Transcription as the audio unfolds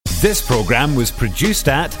This programme was produced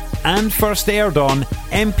at and first aired on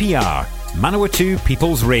MPR, Manawatu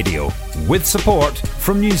People's Radio, with support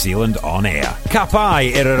from New Zealand On Air. Ka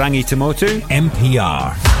pai Irarangi Tamotu,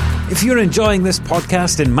 MPR. If you're enjoying this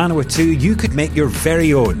podcast in Manawatu, you could make your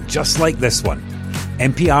very own, just like this one.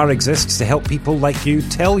 MPR exists to help people like you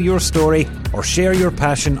tell your story or share your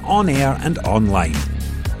passion on air and online.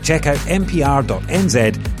 Check out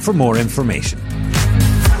mpr.nz for more information.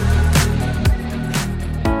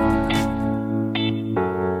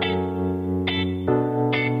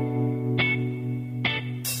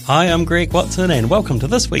 Hi, I'm Greg Watson and welcome to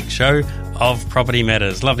this week's show of Property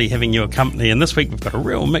Matters. Lovely having your company, and this week we've got a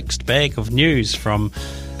real mixed bag of news from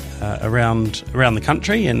around the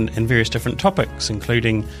country and various different topics,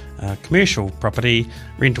 including commercial property,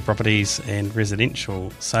 rental properties and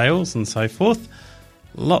residential sales and so forth.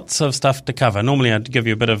 Lots of stuff to cover. Normally I'd give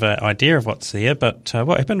you a bit of an idea of what's there, but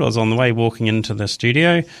what happened was on the way walking into the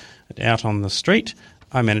studio, out on the street,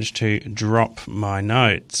 I managed to drop my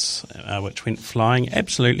notes, which went flying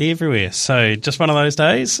absolutely everywhere. So just one of those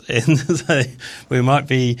days, and so we might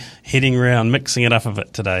be heading around mixing it up a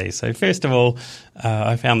bit today. So first of all,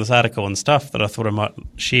 I found this article and stuff that I thought I might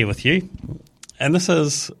share with you. And this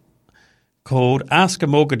is called Ask a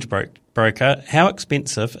Mortgage Broker, How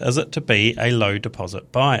Expensive Is It to Be a Low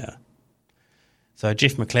Deposit Buyer? So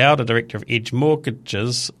Jeff McLeod, a director of Edge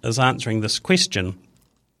Mortgages, is answering this question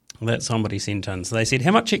that somebody sent in. So they said,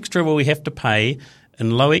 how much extra will we have to pay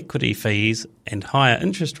in low equity fees and higher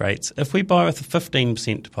interest rates if we buy with a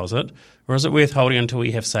 15% deposit, or is it worth holding until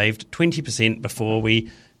we have saved 20% before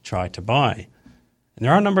we try to buy? And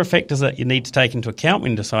there are a number of factors that you need to take into account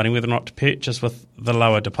when deciding whether or not to purchase with the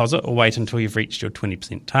lower deposit or wait until you've reached your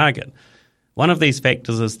 20% target. One of these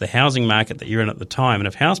factors is the housing market that you're in at the time, and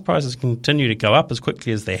if house prices continue to go up as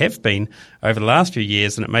quickly as they have been over the last few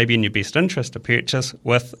years, then it may be in your best interest to purchase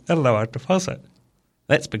with a lower deposit.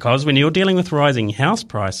 That's because when you're dealing with rising house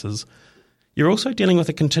prices, you're also dealing with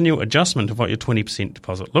a continual adjustment of what your 20%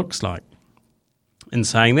 deposit looks like. In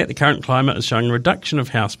saying that, the current climate is showing a reduction of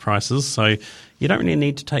house prices, so you don't really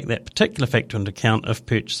need to take that particular factor into account if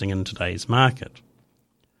purchasing in today's market.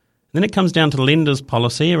 Then it comes down to lenders'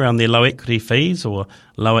 policy around their low equity fees or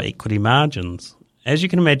lower equity margins. As you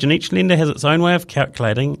can imagine, each lender has its own way of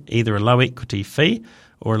calculating either a low equity fee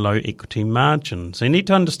or a low equity margin. So you need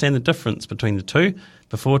to understand the difference between the two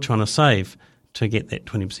before trying to save to get that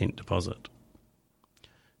 20% deposit.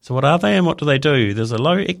 So what are they and what do they do? There's a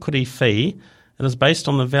low equity fee. It is based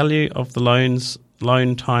on the value of the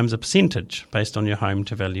loan times a percentage based on your home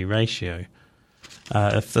to value ratio.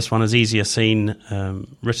 If this one is easier seen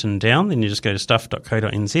written down, then you just go to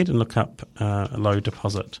stuff.co.nz and look up a low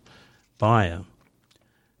deposit buyer.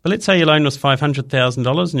 But let's say your loan was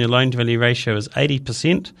 $500,000 and your loan to value ratio is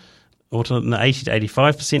 80%, or in the 80 to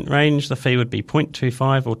 85% range, the fee would be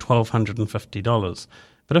 0.25 or $1,250.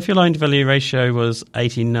 But if your loan to value ratio was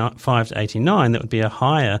 85 to 89, that would be a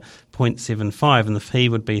higher 0.75 and the fee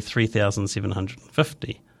would be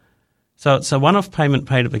 $3,750. So it's a one-off payment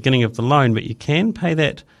paid at the beginning of the loan, but you can pay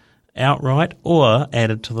that outright or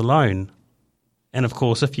added to the loan. And of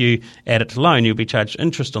course, if you add it to the loan, you'll be charged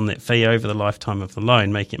interest on that fee over the lifetime of the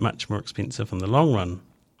loan, making it much more expensive in the long run.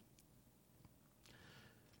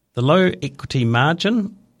 The low equity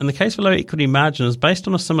margin. In the case of a low equity margin, is based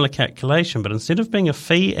on a similar calculation, but instead of being a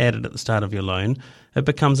fee added at the start of your loan, it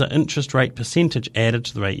becomes an interest rate percentage added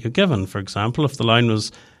to the rate you're given. For example, if the loan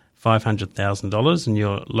was $500,000 and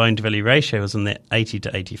your loan-to-value ratio is in that 80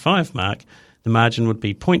 to 85 mark, the margin would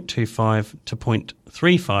be 0.25 to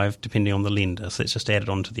 0.35 depending on the lender. So it's just added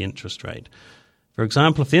on to the interest rate. For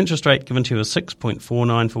example, if the interest rate given to you is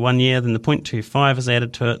 6.49 for 1 year, then the 0.25 is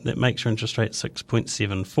added to it. That makes your interest rate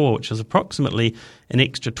 6.74, which is approximately an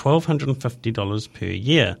extra $1,250 per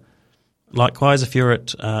year. Likewise, if you're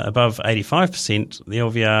at above 85%, the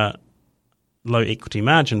LVR low equity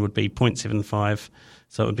margin would be 0.75,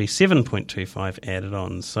 so it would be 7.25 added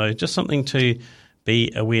on. So just something to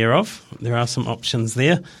be aware of. There are some options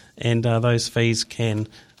there, and those fees can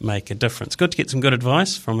make a difference. Good to get some good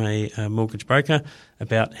advice from a mortgage broker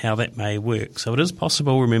about how that may work. So it is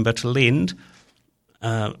possible, remember, to lend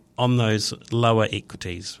on those lower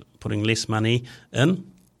equities, putting less money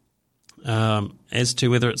in. As to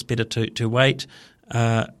whether it's better to wait,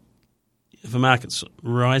 if the market's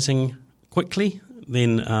rising quickly,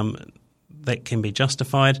 then that can be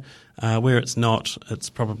justified. Where it's not, it's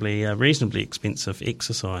probably a reasonably expensive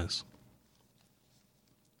exercise.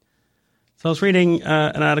 So I was reading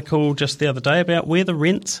an article just the other day about where the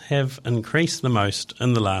rents have increased the most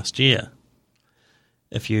in the last year.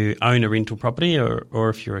 If you own a rental property or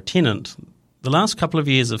if you're a tenant, the last couple of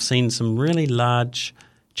years have seen some really large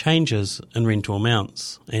changes in rental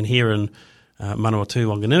amounts. And here in Manawatu,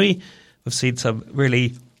 Wanganui, we've seen some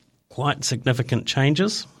really quite significant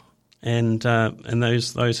changes, and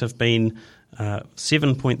those have been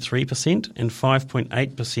 7.3% and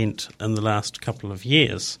 5.8% in the last couple of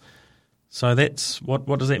years. So that's what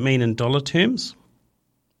does that mean in dollar terms?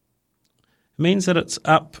 It means that it's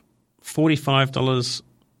up $45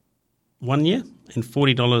 one year and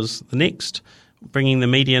 $40 the next, bringing the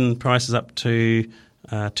median prices up to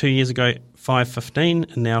 2 years ago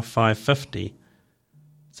 $5.15 and now $5.50.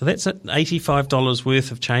 So that's at $85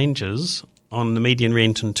 worth of changes on the median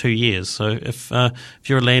rent in 2 years. So if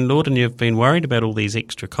you're a landlord and you've been worried about all these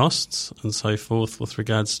extra costs and so forth with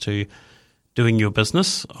regards to doing your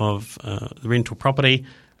business of the rental property,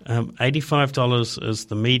 $85 is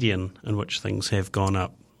the median in which things have gone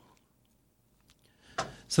up.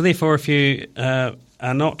 So therefore, if you are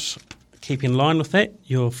not keeping in line with that,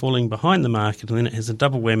 you're falling behind the market, and then it has a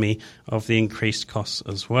double whammy of the increased costs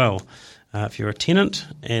as well. If you're a tenant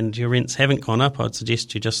and your rents haven't gone up, I'd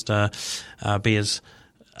suggest you just be as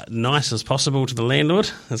nice as possible to the landlord,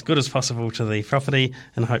 as good as possible to the property,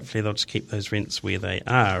 and hopefully they'll just keep those rents where they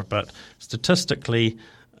are. But statistically,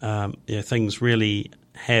 things really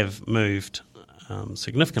have moved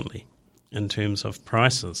significantly in terms of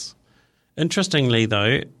prices. Interestingly,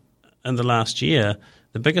 though, in the last year,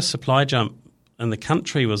 the biggest supply jump in the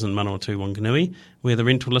country was in Manawatu, Wanganui, where the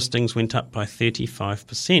rental listings went up by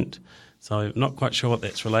 35%. So I'm not quite sure what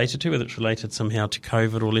that's related to, whether it's related somehow to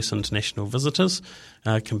COVID or less international visitors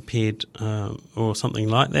compared or something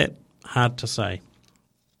like that. Hard to say.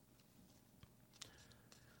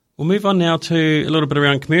 We'll move on now to a little bit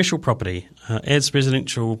around commercial property. As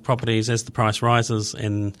residential properties, as the price rises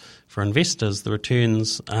and for investors, the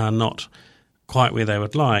returns are not quite where they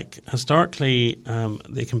would like. Historically,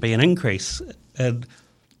 there can be an increase in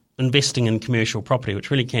investing in commercial property,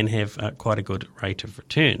 which really can have quite a good rate of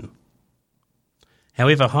return.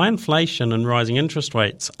 However, high inflation and rising interest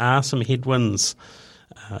rates are some headwinds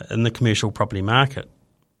in the commercial property market.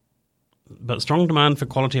 But strong demand for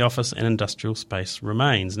quality office and industrial space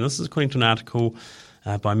remains. And this is according to an article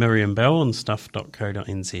by Miriam Bell on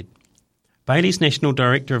stuff.co.nz. Bailey's National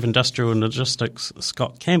Director of Industrial and Logistics,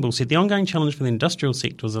 Scott Campbell, said the ongoing challenge for the industrial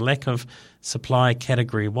sector was a lack of supply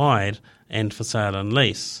category-wide and for sale and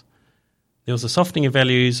lease. There was a softening of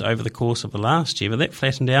values over the course of the last year, but that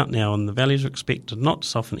flattened out now and the values are expected not to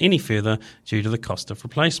soften any further due to the cost of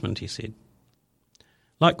replacement, he said.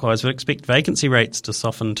 Likewise, we'd expect vacancy rates to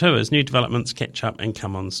soften too as new developments catch up and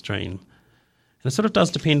come on stream. And it sort of does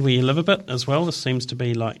depend where you live a bit as well. This seems to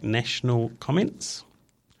be like national comments.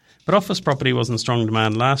 But office property was in strong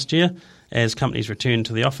demand last year as companies returned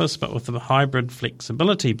to the office, but with the hybrid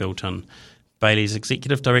flexibility built in. Bailey's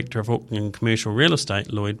Executive Director of Auckland Commercial Real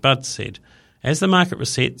Estate, Lloyd Budd, said, as the market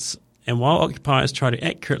resets and while occupiers try to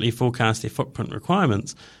accurately forecast their footprint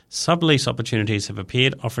requirements, sublease opportunities have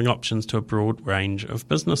appeared, offering options to a broad range of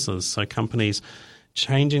businesses. So companies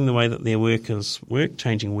changing the way that their workers work,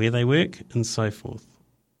 changing where they work, and so forth.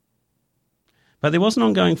 But there was an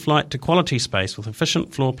ongoing flight to quality space with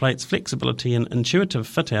efficient floor plates, flexibility and intuitive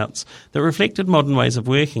fit-outs that reflected modern ways of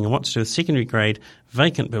working, and what to do with secondary grade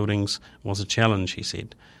vacant buildings was a challenge, he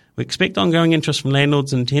said. We expect ongoing interest from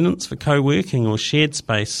landlords and tenants for co-working or shared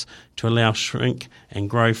space to allow shrink and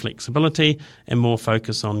grow flexibility and more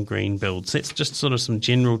focus on green builds. That's just sort of some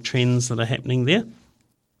general trends that are happening there.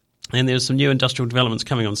 And there's some new industrial developments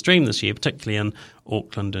coming on stream this year, particularly in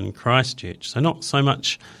Auckland and Christchurch. So not so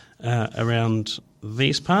much around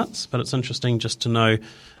these parts, but it's interesting just to know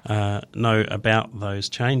about those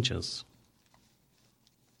changes.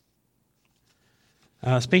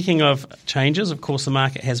 Speaking of changes, of course, the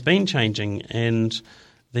market has been changing, and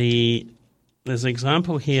there's an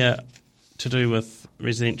example here to do with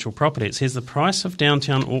residential property. It says the price of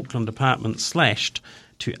downtown Auckland apartments slashed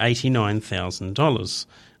to $89,000.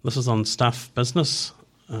 This is on Stuff Business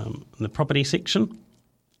in the property section.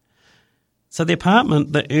 So the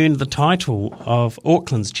apartment that earned the title of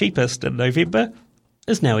Auckland's cheapest in November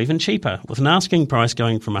is now even cheaper, with an asking price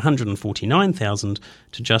going from $149,000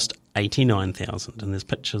 to just $89,000, and there's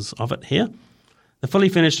pictures of it here. The fully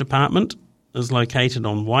finished apartment is located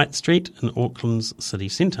on White Street in Auckland's city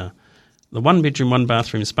centre. The one-bedroom,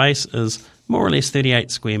 one-bathroom space is more or less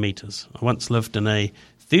 38 square metres. I once lived in a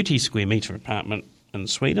 30-square-metre apartment in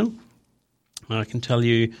Sweden. I can tell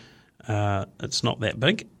you it's not that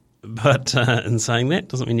big, but in saying that,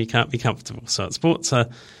 doesn't mean you can't be comfortable. So it sports a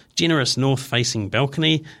generous north-facing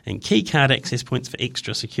balcony and key card access points for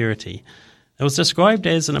extra security. It was described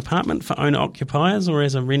as an apartment for owner-occupiers or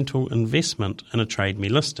as a rental investment in a Trade Me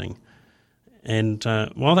listing. And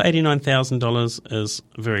while the $89,000 is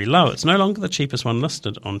very low, it's no longer the cheapest one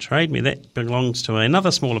listed on TradeMe. That belongs to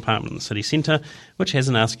another small apartment in the city centre, which has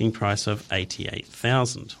an asking price of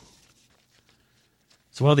 $88,000.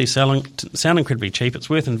 So while these sound incredibly cheap, it's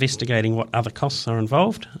worth investigating what other costs are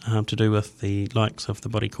involved to do with the likes of the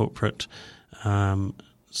body corporate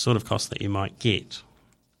sort of costs that you might get.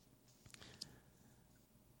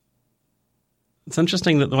 It's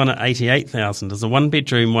interesting that the one at $88,000 is a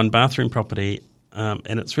one-bedroom, one-bathroom property,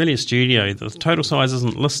 and it's really a studio. The total size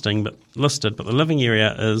isn't listed, but the living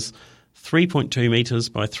area is 3.2 metres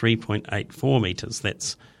by 3.84 metres.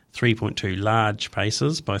 That's 3.2 large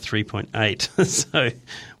spaces by 3.8. So,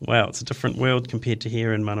 wow, it's a different world compared to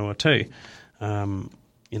here in Manawatu.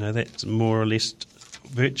 That more or less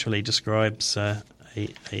virtually describes a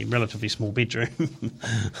relatively small bedroom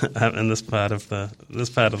in this part of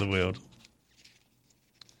the world.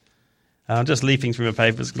 I'm just leafing through my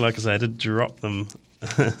papers. Like I say, I did drop them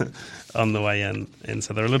on the way in, and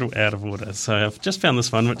so they're a little out of order. So I've just found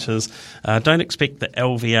this one, which is don't expect the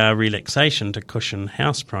LVR relaxation to cushion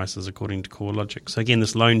house prices, according to CoreLogic. So again,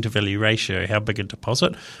 this loan-to-value ratio, how big a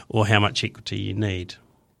deposit or how much equity you need.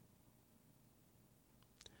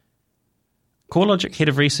 CoreLogic Head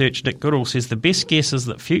of Research Nick Goodall says the best guess is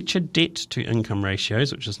that future debt-to-income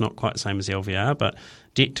ratios, which is not quite the same as LVR, but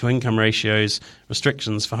debt-to-income ratios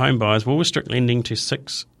restrictions for home buyers will restrict lending to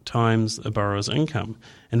 6 times a borrower's income.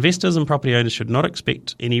 Investors and property owners should not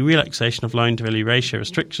expect any relaxation of loan-to-value ratio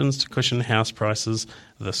restrictions to cushion house prices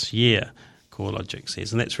this year, CoreLogic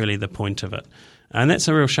says, and that's really the point of it. And that's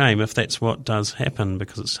a real shame if that's what does happen,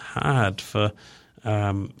 because it's hard for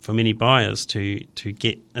many buyers to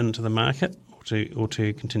get into the market or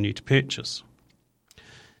to continue to purchase.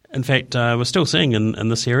 In fact, we're still seeing in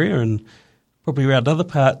this area and probably around other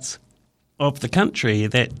parts of the country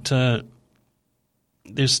that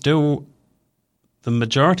there's still the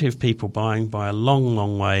majority of people buying by a long,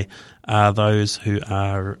 long way are those who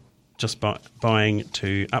are just buying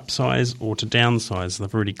to upsize or to downsize.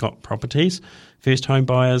 They've already got properties. First home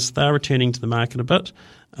buyers, they're returning to the market a bit.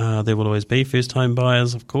 There will always be first home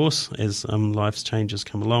buyers, of course, as life's changes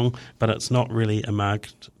come along, but it's not really a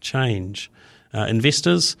marked change.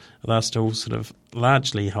 Investors, they're still sort of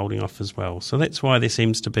largely holding off as well. So that's why there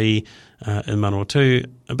seems to be, in Manawatu,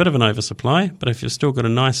 a bit of an oversupply. But if you've still got a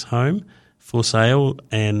nice home for sale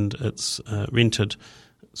and it's rented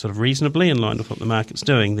sort of reasonably in line with what the market's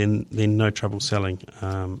doing, then no trouble selling.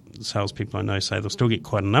 Salespeople I know say they'll still get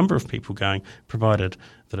quite a number of people going, provided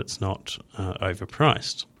that it's not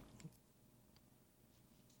overpriced.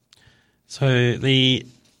 So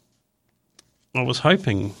I was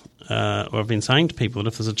hoping, or I've been saying to people, that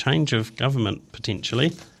if there's a change of government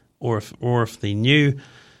potentially, or if the new,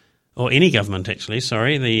 or any government actually,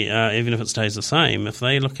 even if it stays the same, if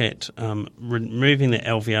they look at removing the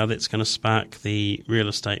LVR, that's going to spark the real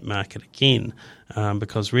estate market again,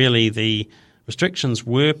 because really the restrictions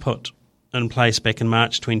were put in place back in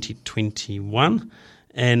March 2021,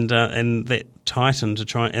 and that tightened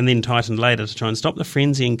tightened later to try and stop the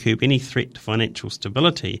frenzy and curb any threat to financial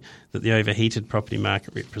stability that the overheated property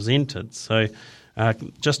market represented. So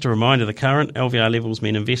just a reminder, the current LVR levels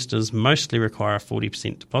mean investors mostly require a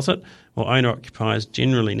 40% deposit, while owner-occupiers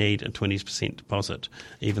generally need a 20% deposit,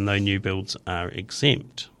 even though new builds are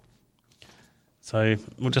exempt. So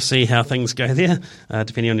we'll just see how things go there,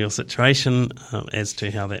 depending on your situation, as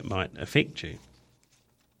to how that might affect you.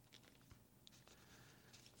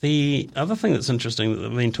 The other thing that's interesting that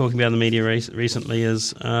we've been talking about in the media recently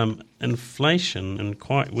is inflation and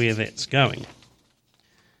quite where that's going.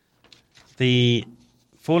 The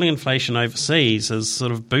falling inflation overseas is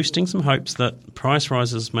sort of boosting some hopes that price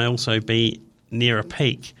rises may also be near a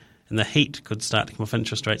peak and the heat could start to come off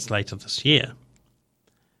interest rates later this year.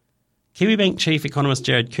 Kiwibank chief economist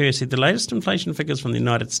Jared Kerr said the latest inflation figures from the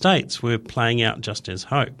United States were playing out just as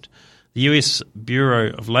hoped. The US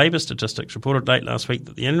Bureau of Labour Statistics reported late last week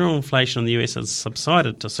that the annual inflation in the US has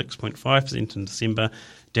subsided to 6.5% in December,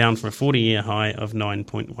 down from a 40-year high of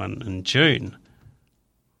 9.1% in June.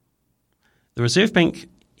 The Reserve Bank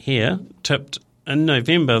here tipped in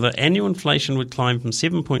November that annual inflation would climb from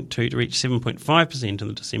 7.2% to reach 7.5% in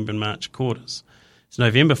the December and March quarters. Its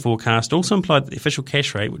November forecast also implied that the official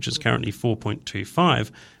cash rate, which is currently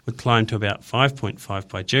 4.25%, would climb to about 5.5%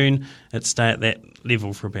 by June. It'd stay at that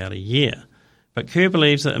level for about a year. But Kerr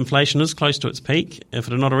believes that inflation is close to its peak, if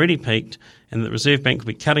it had not already peaked, and that the Reserve Bank will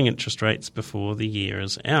be cutting interest rates before the year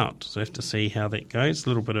is out. So we have to see how that goes. A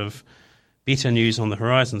little bit of better news on the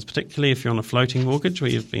horizons, particularly if you're on a floating mortgage, where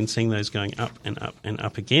you've been seeing those going up and up and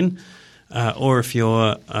up again. Or if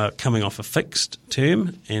you're coming off a fixed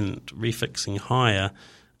term and refixing higher,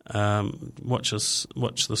 watch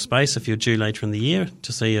the space if you're due later in the year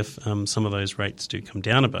to see if some of those rates do come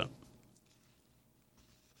down a bit.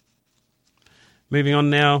 Moving on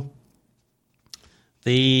now,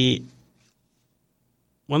 the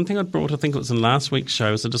one thing I brought, I think it was in last week's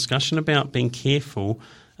show, is a discussion about being careful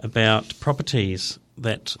about properties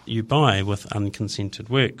that you buy with unconsented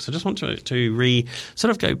work. So I just want to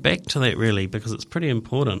sort of go back to that really, because it's pretty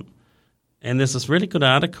important. And there's this really good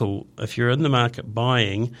article, if you're in the market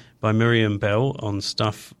buying, by Miriam Bell on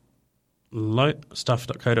stuff.co.nz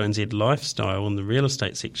lifestyle in the real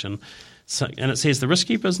estate section. So, and it says, the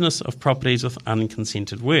risky business of properties with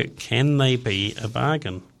unconsented work, can they be a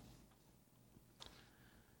bargain?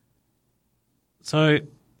 So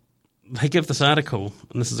they give this article,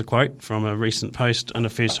 and this is a quote from a recent post in a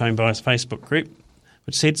First Home Buyers Facebook group,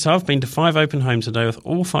 which said, so I've been to 5 open homes today with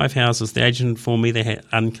all 5 houses. The agent informed me they had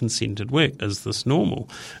unconsented work. Is this normal?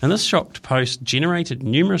 And this shocked post generated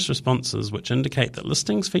numerous responses which indicate that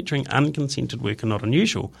listings featuring unconsented work are not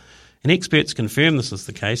unusual. And experts confirm this is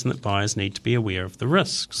the case and that buyers need to be aware of the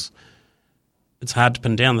risks. It's hard to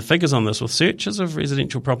pin down the figures on this, with searches of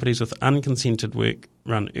residential properties with unconsented work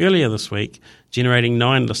run earlier this week, generating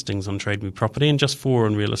 9 listings on Trade Me Property and just 4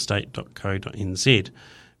 on realestate.co.nz.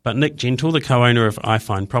 But Nick Gentle, the co-owner of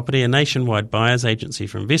iFind Property, a nationwide buyers agency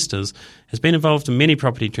for investors, has been involved in many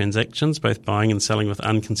property transactions, both buying and selling with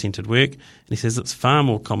unconsented work, and he says it's far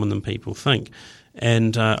more common than people think.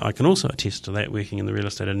 And I can also attest to that, working in the real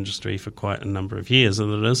estate industry for quite a number of years,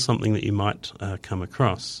 that it is something that you might come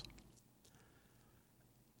across.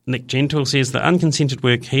 Nick Gentle says the unconsented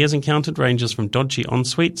work he has encountered ranges from dodgy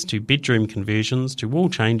en-suites to bedroom conversions to wall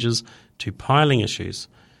changes to piling issues.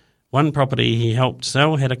 One property he helped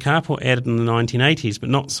sell had a carport added in the 1980s but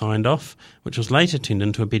not signed off, which was later turned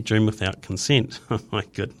into a bedroom without consent. Oh my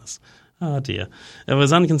goodness. Oh dear. It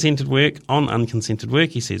was unconsented work on unconsented work,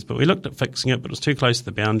 he says, but we looked at fixing it, but it was too close to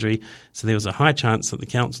the boundary, so there was a high chance that the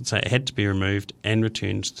council would say it had to be removed and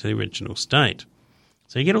returned to the original state.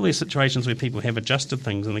 So you get all these situations where people have adjusted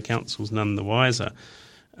things and the council's none the wiser.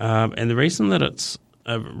 And the reason that it's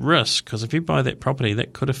a risk, because if you buy that property,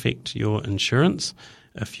 that could affect your insurance.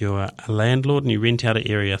 If you're a landlord and you rent out an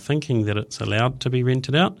area thinking that it's allowed to be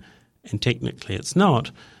rented out, and technically it's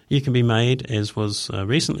not, you can be made, as was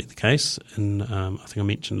recently the case, and I think I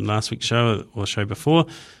mentioned in last week's show or show before,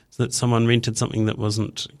 that someone rented something that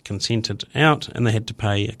wasn't consented out and they had to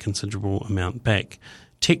pay a considerable amount back.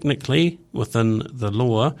 Technically, within the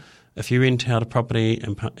law, if you rent out a property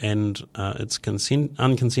and it's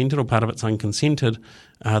unconsented or part of it's unconsented,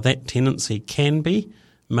 that tenancy can be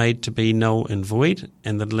made to be null and void,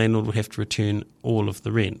 and the landlord will have to return all of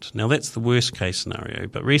the rent. Now, that's the worst case scenario,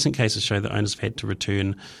 but recent cases show that owners have had to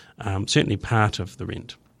return certainly part of the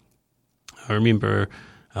rent. I remember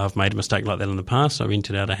I've made a mistake like that in the past. I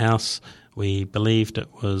rented out a house. We believed it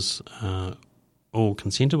was all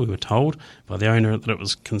consented. We were told by the owner that it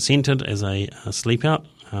was consented as a sleep out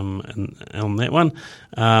on that one,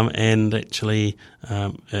 and actually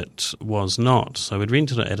it was not. So we'd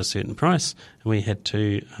rented it at a certain price, and we had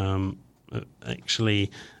to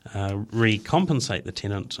actually recompensate the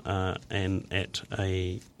tenant and at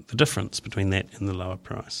the difference between that and the lower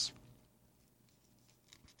price.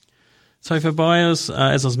 So for buyers,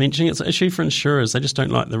 as I was mentioning, it's an issue for insurers. They just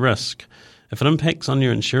don't like the risk. If it impacts on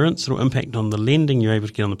your insurance, it will impact on the lending you're able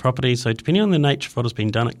to get on the property. So depending on the nature of what has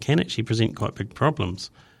been done, it can actually present quite big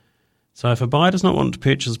problems. So if a buyer does not want to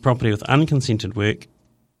purchase a property with unconsented work,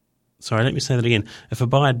 If a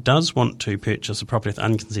buyer does want to purchase a property with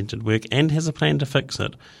unconsented work and has a plan to fix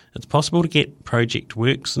it, it's possible to get project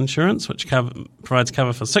works insurance, which provides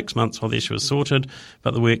cover for 6 months while the issue is sorted,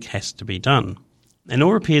 but the work has to be done. And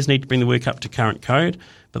all repairs need to bring the work up to current code,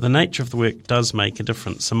 but the nature of the work does make a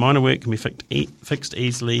difference. So minor work can be fixed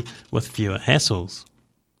easily with fewer hassles.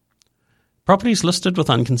 Properties listed with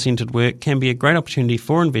unconsented work can be a great opportunity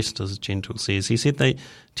for investors, Gentle says. He said they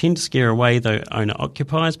tend to scare away the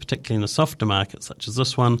owner-occupiers, particularly in a softer market such as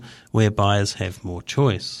this one, where buyers have more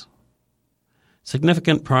choice.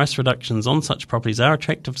 Significant price reductions on such properties are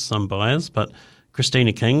attractive to some buyers, but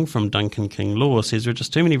Christina King from Duncan King Law says there are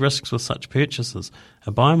just too many risks with such purchases.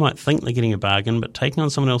 A buyer might think they're getting a bargain, but taking on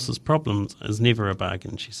someone else's problems is never a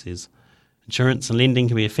bargain, she says. Insurance and lending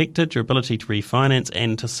can be affected, your ability to refinance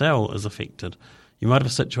and to sell is affected. You might have a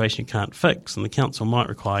situation you can't fix, and the council might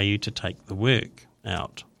require you to take the work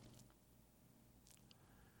out.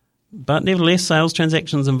 But nevertheless, sales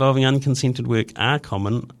transactions involving unconsented work are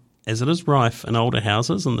common, as it is rife in older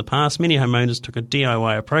houses. In the past, many homeowners took a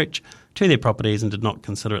DIY approach to their properties and did not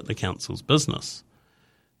consider it the council's business.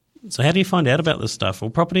 So how do you find out about this stuff? Well,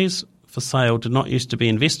 properties for sale did not used to be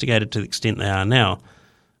investigated to the extent they are now.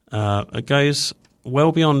 It goes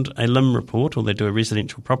well beyond a LIM report, or they do a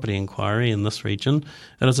residential property inquiry in this region.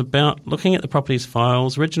 It is about looking at the property's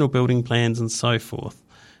files, original building plans and so forth.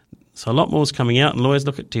 So a lot more is coming out, and lawyers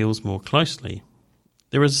look at deals more closely.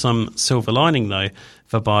 There is some silver lining, though,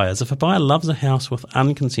 for buyers. If a buyer loves a house with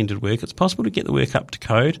unconsented work, it's possible to get the work up to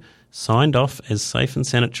code, signed off as safe and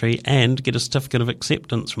sanitary, and get a certificate of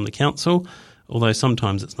acceptance from the council, although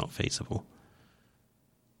sometimes it's not feasible.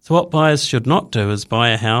 So what buyers should not do is buy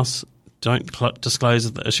a house, don't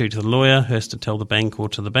disclose the issue to the lawyer who has to tell the bank or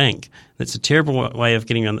to the bank. That's a terrible way of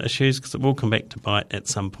getting around the issues because it will come back to bite at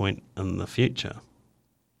some point in the future.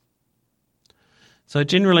 So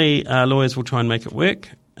generally, lawyers will try and make it work,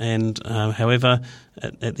 and however,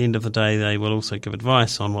 at the end of the day, they will also give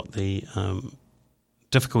advice on what the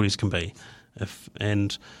difficulties can be. If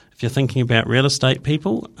you're thinking about real estate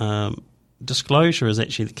people, disclosure is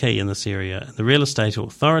actually the key in this area. The Real Estate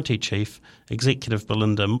Authority Chief Executive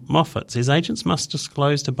Belinda Moffat says agents must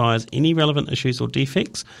disclose to buyers any relevant issues or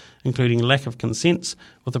defects, including lack of consents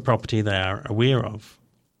with the property they are aware of.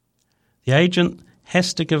 The agent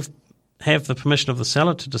has to have the permission of the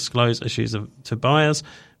seller to disclose issues to buyers,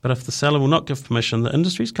 but if the seller will not give permission, the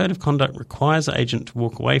industry's code of conduct requires the agent to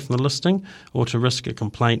walk away from the listing or to risk a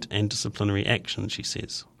complaint and disciplinary action, she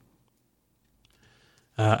says.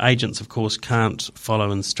 Agents, of course, can't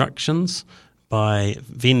follow instructions by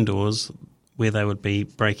vendors where they would be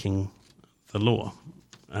breaking the law,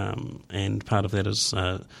 and part of that is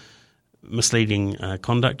misleading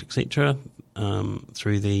conduct, etc.,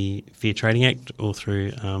 through the Fair Trading Act or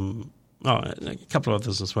through a couple of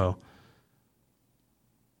others as well.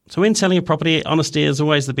 So when selling a property, honesty is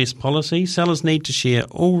always the best policy. Sellers need to share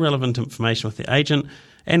all relevant information with the agent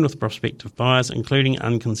and with prospective buyers, including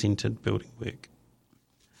unconsented building work.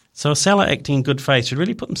 So a seller acting in good faith should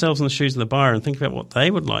really put themselves in the shoes of the buyer and think about what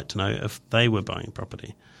they would like to know if they were buying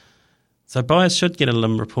property. So buyers should get a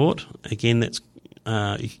LIM report. Again, that's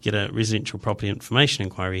you could get a residential property information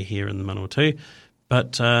inquiry here in the Manawatu,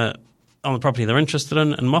 but on the property they're interested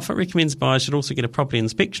in. And Moffat recommends buyers should also get a property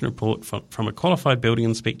inspection report from a qualified building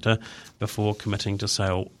inspector before committing to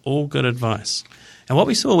sale. All good advice. And what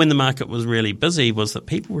we saw when the market was really busy was that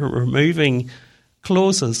people were removing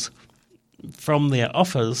clauses from their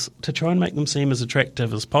offers to try and make them seem as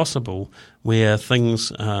attractive as possible, where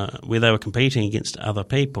where they were competing against other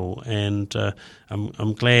people. And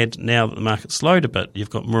I'm glad now that the market's slowed a bit, you've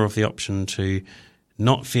got more of the option to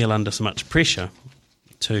not feel under so much pressure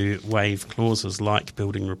to waive clauses like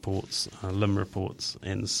building reports, LIM reports,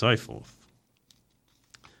 and so forth.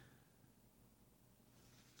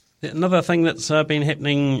 Another thing that's been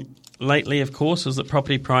happening lately, of course, is that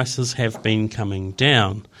property prices have been coming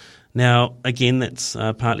down. Now, again, that's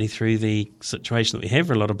partly through the situation that we have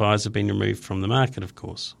where a lot of buyers have been removed from the market, of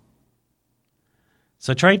course.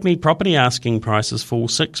 So Trade Me property asking prices fall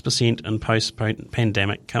 6% in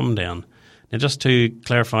post-pandemic come down. Now, just to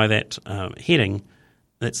clarify that heading,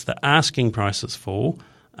 that's the asking prices fall,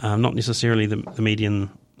 not necessarily the median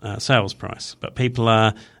sales price. But people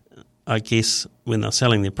are, I guess, when they're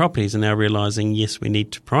selling their properties, are now realising, yes, we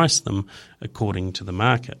need to price them according to the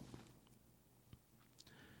market.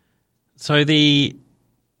 So the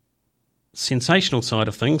sensational side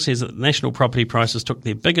of things says that national property prices took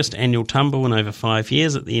their biggest annual tumble in over 5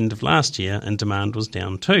 years at the end of last year, and demand was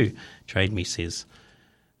down too, Trade Me says.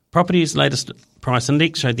 Property's latest price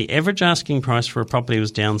index showed the average asking price for a property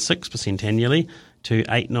was down 6% annually to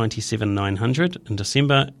 $897,900 in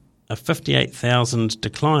December, a $58,000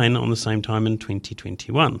 decline on the same time in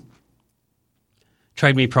 2021.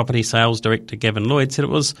 Trade Me property sales director Gavin Lloyd said it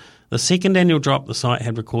was the second annual drop the site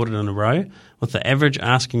had recorded in a row, with the average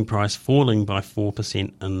asking price falling by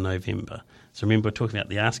 4% in November. So remember, we're talking about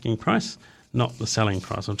the asking price, not the selling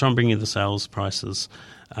price. I'll try and bring you the sales prices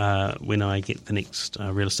when I get the next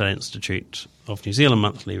Real Estate Institute of New Zealand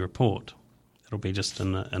monthly report. It'll be just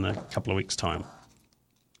in a couple of weeks' time.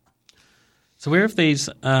 So where have these?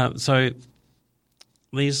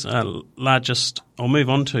 These largest. I'll move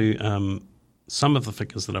on to some of the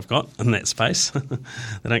figures that I've got in that space.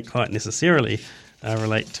 They don't quite necessarily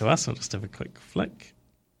relate to us. I'll just have a quick flick.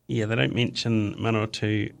 Yeah, they don't mention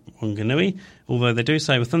Manawatu Wanganui, although they do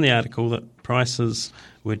say within the article that prices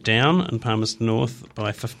were down in Palmerston North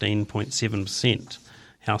by 15.7%.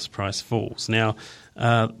 House price falls. Now,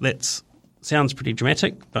 that sounds pretty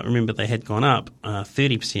dramatic, but remember they had gone up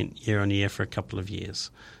 30% year on year for a couple of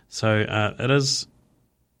years. So it is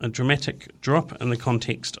a dramatic drop in the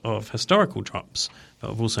context of historical drops, but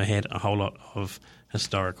we've also had a whole lot of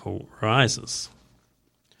historical rises.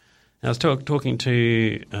 Now, I was talking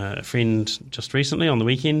to a friend just recently on the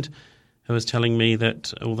weekend who was telling me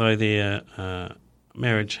that although their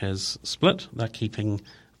marriage has split, they're keeping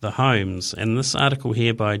the homes. And this article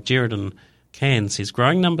here by Jeriden Can says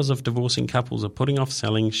growing numbers of divorcing couples are putting off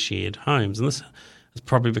selling shared homes. And this is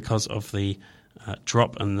probably because of the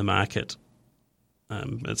drop in the market.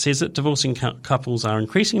 It says that divorcing couples are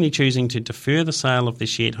increasingly choosing to defer the sale of their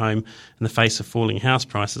shared home in the face of falling house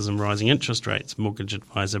prices and rising interest rates, mortgage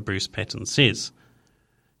advisor Bruce Patton says.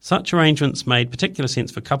 Such arrangements made particular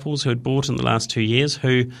sense for couples who had bought in the last 2 years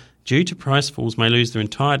who, due to price falls, may lose their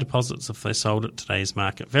entire deposits if they sold at today's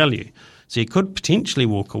market value. So you could potentially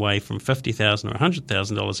walk away from $50,000 or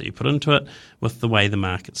 $100,000 that you put into it with the way the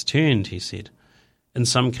market's turned, he said. In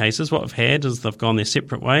some cases, what I've had is they've gone their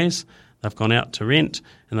separate ways, they've gone out to rent,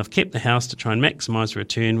 and they've kept the house to try and maximise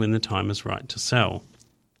return when the time is right to sell.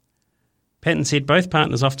 Patton said both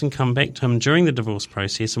partners often come back to him during the divorce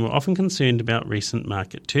process and were often concerned about recent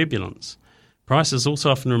market turbulence. Prices also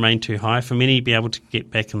often remain too high for many to be able to get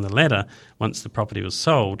back in the ladder once the property was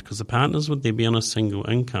sold because the partners would then be on a single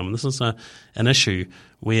income. This is an issue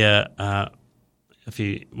where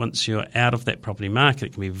once you're out of that property market,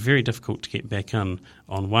 it can be very difficult to get back in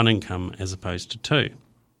on one income as opposed to two.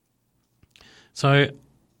 So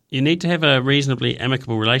you need to have a reasonably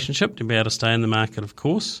amicable relationship to be able to stay in the market, of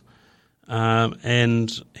course.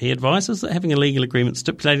 And he advises that having a legal agreement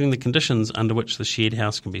stipulating the conditions under which the shared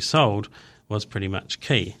house can be sold was pretty much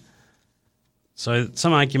key. So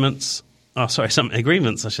some agreements,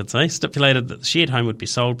 I should say, stipulated that the shared home would be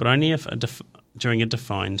sold, but only if during a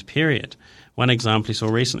defined period. One example he saw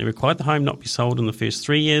recently required the home not be sold in the first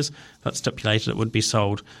 3 years, but stipulated it would be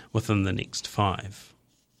sold within the next 5.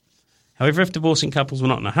 However, if divorcing couples were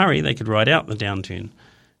not in a hurry, they could ride out the downturn.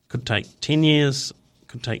 Could take 10 years,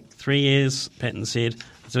 could take 3 years, Patton said,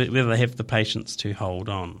 so whether they have the patience to hold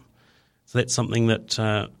on. So that's something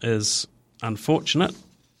that is unfortunate.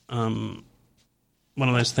 One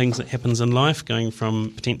of those things that happens in life, going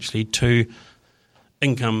from potentially 2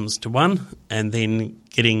 incomes to 1 and then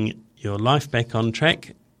getting your life back on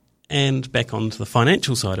track and back onto the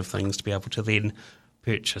financial side of things to be able to then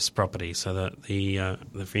purchase property. So that the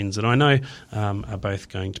friends that I know are both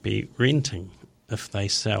going to be renting if they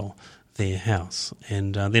sell their house.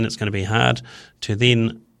 And then it's going to be hard to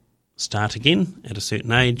then start again at a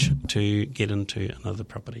certain age to get into another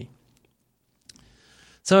property.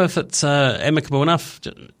 So if it's amicable enough,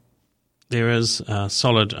 there is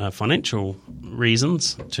solid financial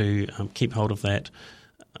reasons to keep hold of that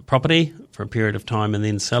property for a period of time and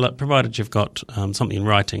then sell it, provided you've got something in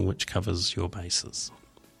writing which covers your bases.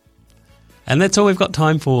 And that's all we've got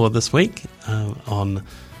time for this week on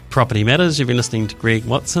Property Matters. You've been listening to Greg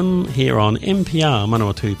Watson here on MPR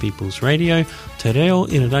Manawatu People's Radio, Te Reo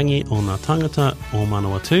Irirangi o Ngā Tangata o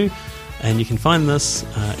Manawatu. And you can find this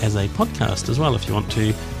as a podcast as well if you want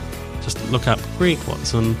to. Just look up Greg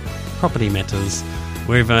Watson, Property Matters,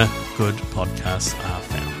 wherever good podcasts are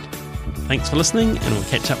found. Thanks for listening, and we'll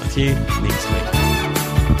catch up with you next week.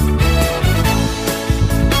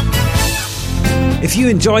 If you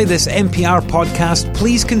enjoy this MPR podcast,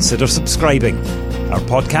 please consider subscribing. Our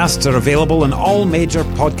podcasts are available on all major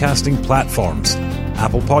podcasting platforms: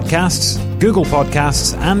 Apple Podcasts, Google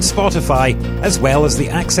Podcasts and Spotify, as well as the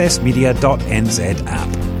accessmedia.nz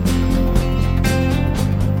app.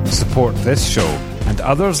 Support this show and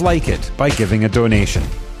others like it by giving a donation.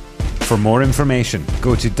 For more information,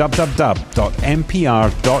 go to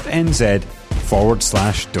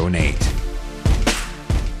www.mpr.nz/donate.